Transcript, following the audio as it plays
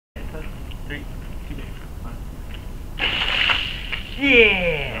3, 2, 1.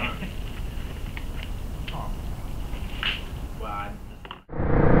 Yeah!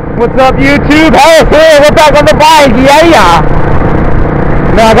 What's up, YouTube? Harris here, we're back on the bike, yeah!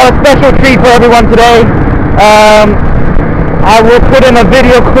 Now I got a special treat for everyone today. I will put in a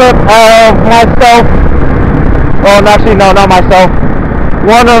video clip of myself. Oh, actually, no, not myself.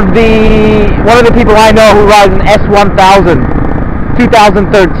 One of the people I know who rides an S1000,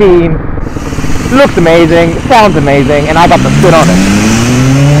 2013. Looks amazing, sounds amazing, and I got to sit on it.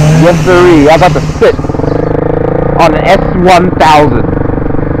 Yes, sirree, I got to sit on an S1000.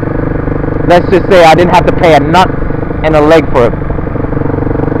 Let's just say I didn't have to pay a nut and a leg for it.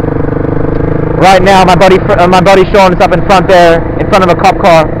 Right now, my buddy's showing us up in front there, in front of a cop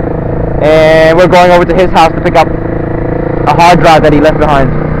car, and we're going over to his house to pick up a hard drive that he left behind.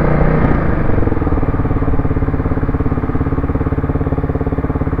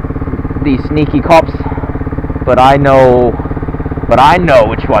 These sneaky cops, but I know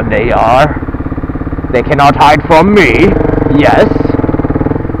which one they are. They cannot hide from me. Yes.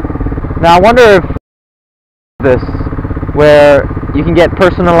 Now I wonder if this, where you can get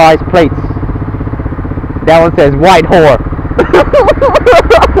personalized plates. That one says white whore.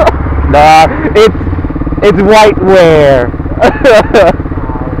 Nah, it's whiteware.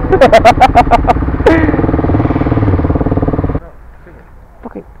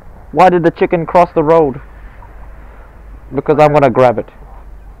 Okay. Why did the chicken cross the road? Because I'm gonna grab it.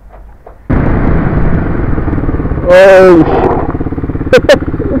 Oh shit.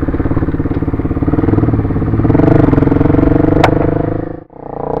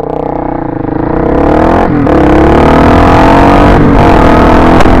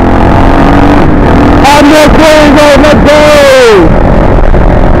 Ardmore Quarry Road, let's go!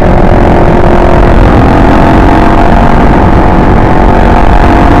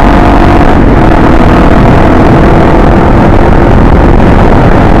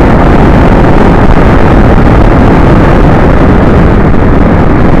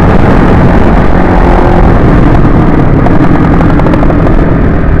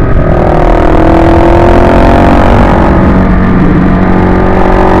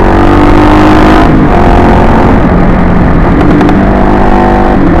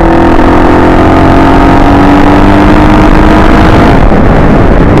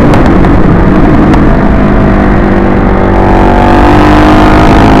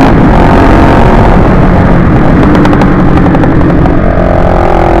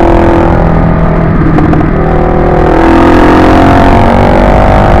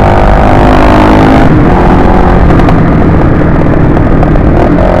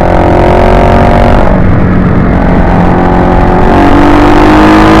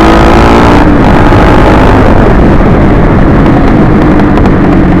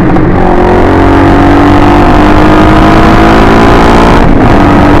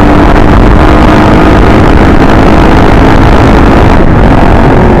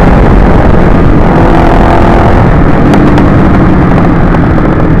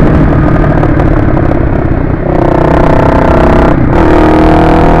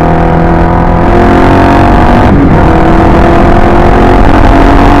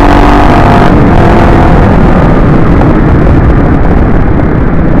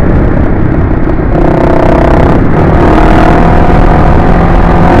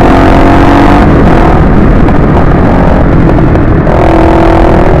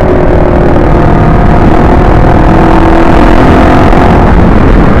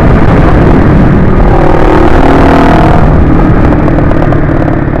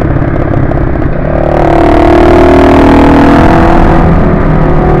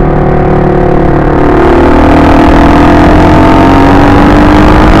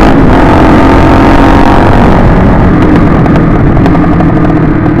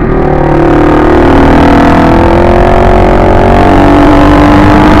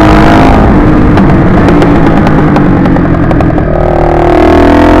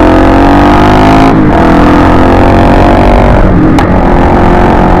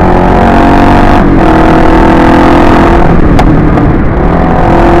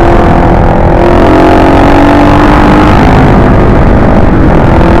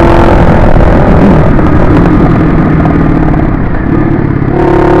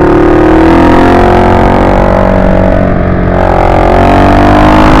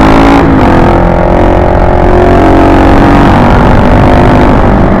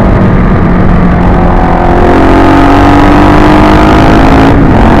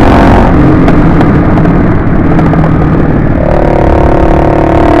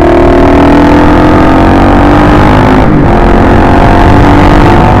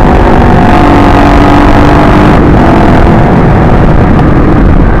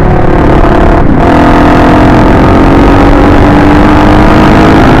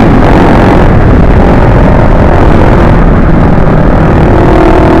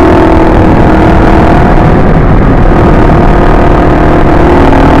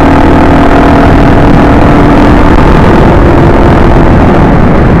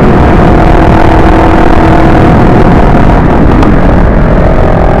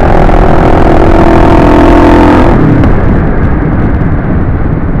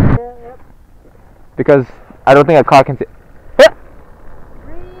 because I don't think a car can see.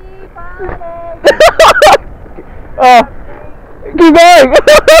 Oh, keep going.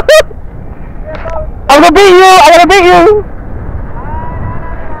 I'm gonna beat you. I'm gonna beat you.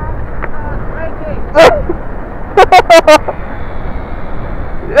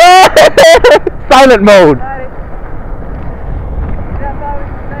 Silent mode.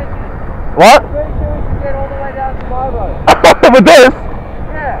 What? With this?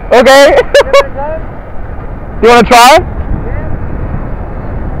 Yeah. Okay. You wanna try? Yeah.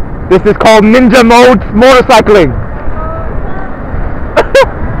 This is called ninja mode motorcycling.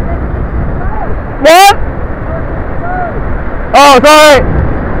 What? Oh, sorry.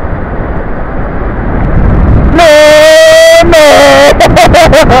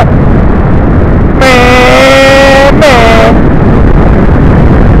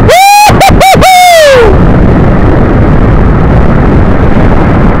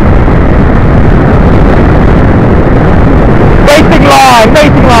 Racing line,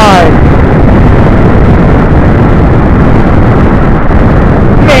 racing line.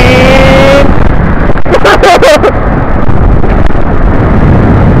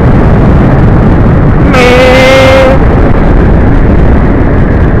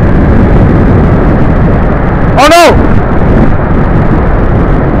 Oh no!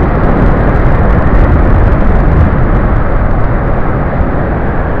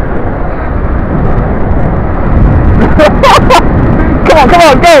 Come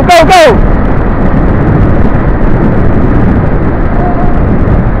on, go, go, go!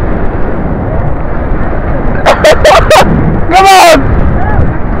 Come on!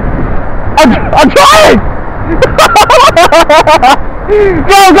 I'm trying!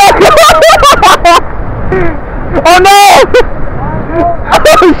 Go, go, go! Oh no!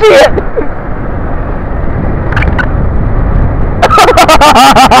 Oh shit!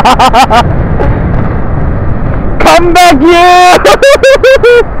 Come back, you!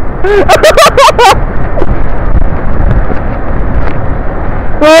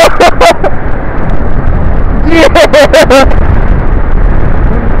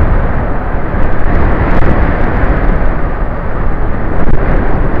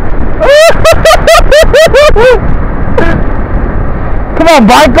 Come on,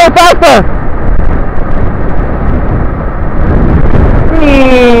 bike, go faster!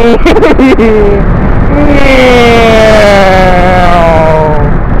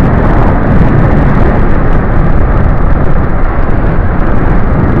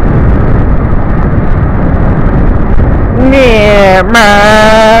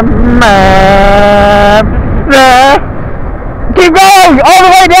 Keep going, all the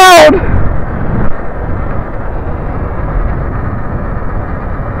way down!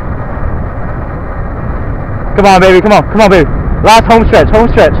 Come on, baby, come on, baby. Last home stretch, home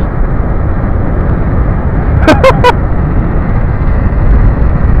stretch.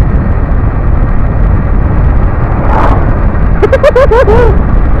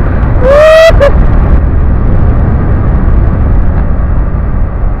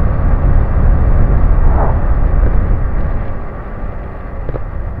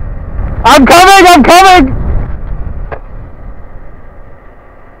 I'm coming, I'm coming!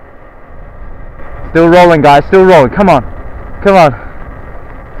 Still rolling, guys, still rolling. Come on. Come on.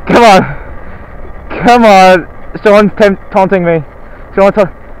 Come on. Come on. Someone's taunting me. Someone's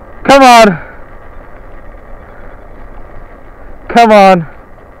come on. Come on.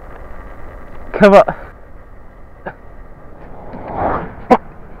 Come on.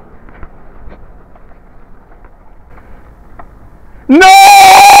 No!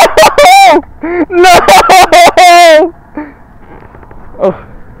 No! Oh.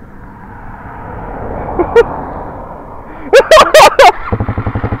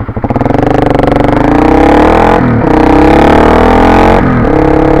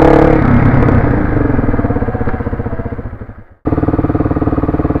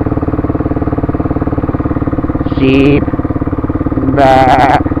 Sheep.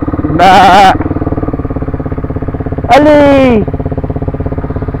 Bah. Bah. Ali.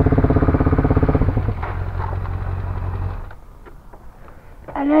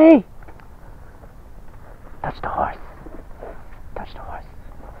 Ali. Touch the horse. Touch the horse.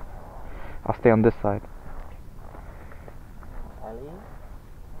 I'll stay on this side. Ellie?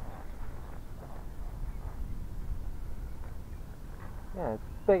 Yeah, it's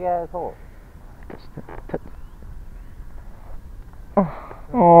a big ass horse.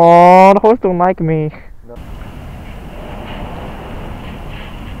 Oh, the horse don't like me. No.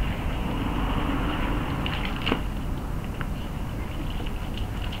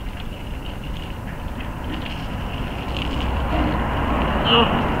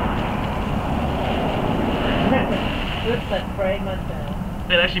 Looks like praying myself.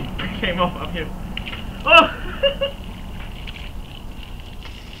 It actually came off up here. Oh!